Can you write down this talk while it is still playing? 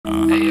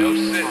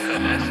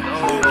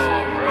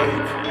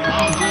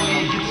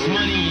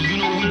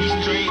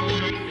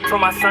Told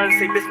my son,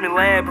 say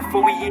Bismillah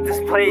before we eat this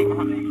plate.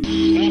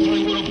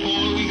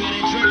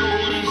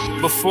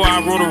 Before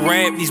I wrote a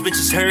rap, these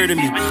bitches heard of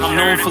me. I'm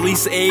known for at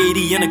least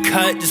 80 in a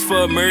cut just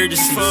for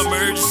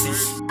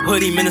emergencies.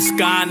 Put him in the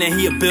sky, now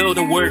he a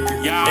building worker.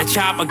 That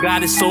chopper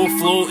got his soul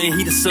floating,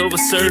 he the silver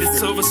surfer.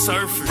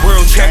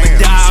 World trapper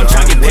die, I'm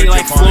tryna get paid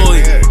like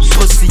Floyd.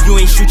 Pussy, you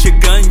ain't shoot your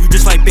gun, you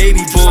just like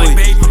baby boy.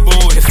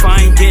 If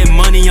I ain't getting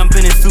money, I'm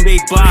bending through they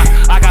block.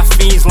 I got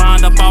fiends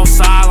lined up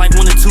outside like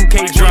when the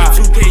 2K drop.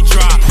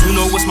 You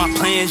know what's my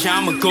plans, yeah,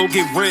 I'ma go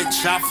get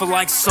rich. I feel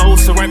like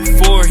Sosa right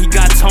before he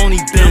got Tony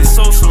Benz.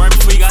 First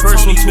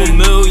one to $1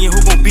 million,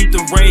 who gon' beat the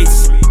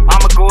race?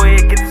 I'ma go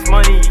ahead, get this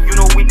money, you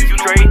know we be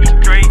straight.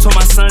 Told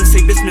my son,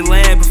 say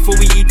Bismillah before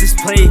we eat this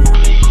plate.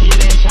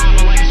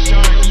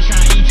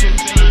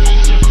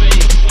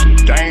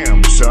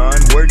 Damn, son,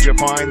 where'd you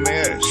find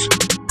this?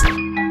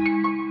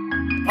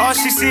 All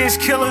she see is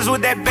killers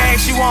with that bag,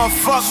 she wanna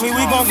fuck me.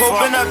 We gon' go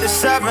bend up to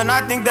 7,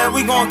 I think that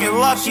we gon' get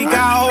lucky. Got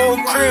a whole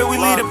crib, we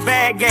leave the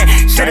bag at.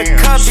 Shit a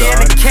cubby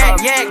and a cat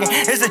yakking.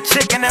 It's a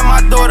chicken and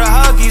my daughter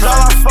Huggies. All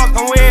I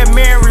fucking wear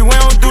Mary, we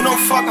don't do no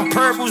fucking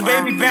purples.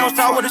 Baby bounced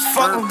out with his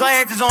fucking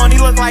glasses on,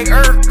 he look like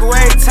Urkel.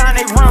 Every time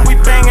they run, we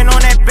banging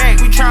on that back,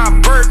 we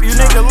tryna burp you.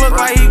 Nigga look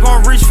like he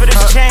gon' reach for this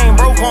chain,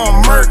 bro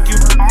gon' murk you.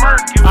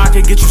 I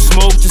could get you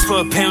smoke just for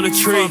a pound of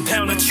tree.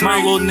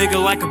 My little nigga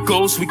like a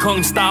ghost, we call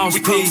him Styles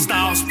P.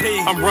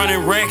 I'm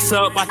running racks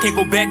up, I can't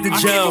go back to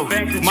jail.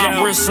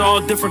 My wrists all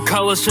different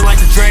colors, shit like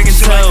the dragon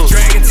tails.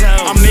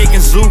 I'm making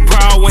Zoo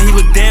proud when he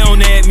look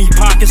down at me.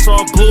 Pockets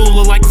all blue,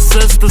 look like the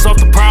sisters off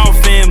the Proud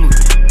Family.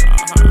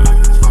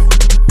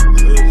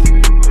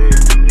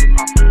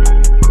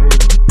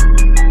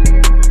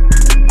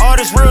 All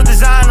this real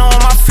design on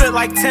my fit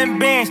like 10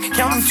 bands.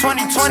 Count them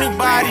 20/20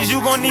 bodies, you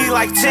gon' need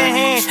like 10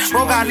 hands.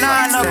 Bro got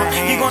 9 of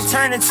them, he gon'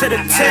 turn into the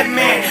 10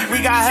 man.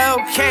 We got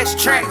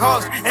Hellcats, track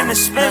hawks, and the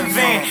spin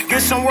van.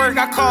 Get some work,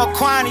 I call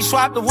Quanny,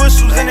 swap the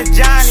whistles and the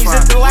Johnnies.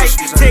 If the lights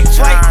take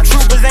flight,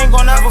 troopers ain't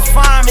gon' ever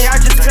find me. I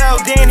just tell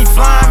Danny,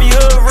 fly me,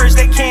 hood rich,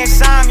 they can't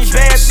sign me.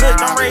 Bad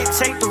bitch, I'm ready to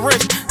take the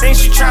risk. Think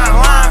she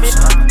tryna line me.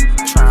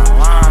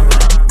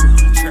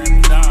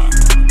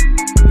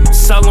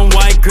 Selling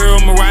white girl,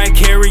 Mariah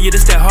Carey, yeah,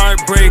 this that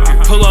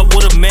heartbreaker. Pull up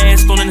with a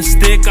mask on and a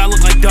stick, I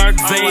look like Darth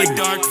Vader.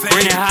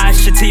 Bringing hot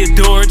shit to your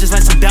door, just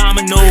like some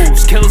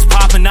dominoes. Killers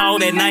popping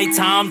out at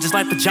nighttime, just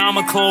like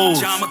pajama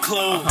clothes.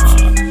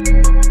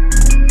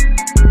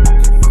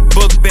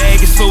 Book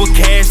bag is full of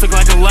cash, look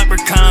like a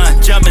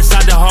leprechaun. Jump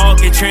inside the Hulk,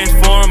 get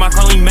transformed, I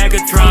call him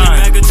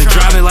Megatron. To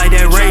drive it like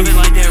that Ray,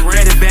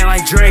 got it bad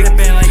like Drake.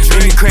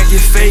 Let me crack your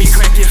face,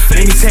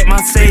 let me take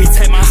my safe.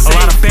 A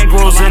lot of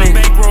bankrolls in it.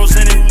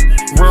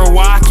 Real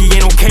wacky,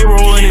 ain't no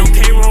K-roll in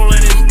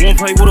it. Won't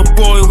play with a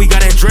boy, we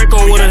got that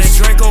Draco with us.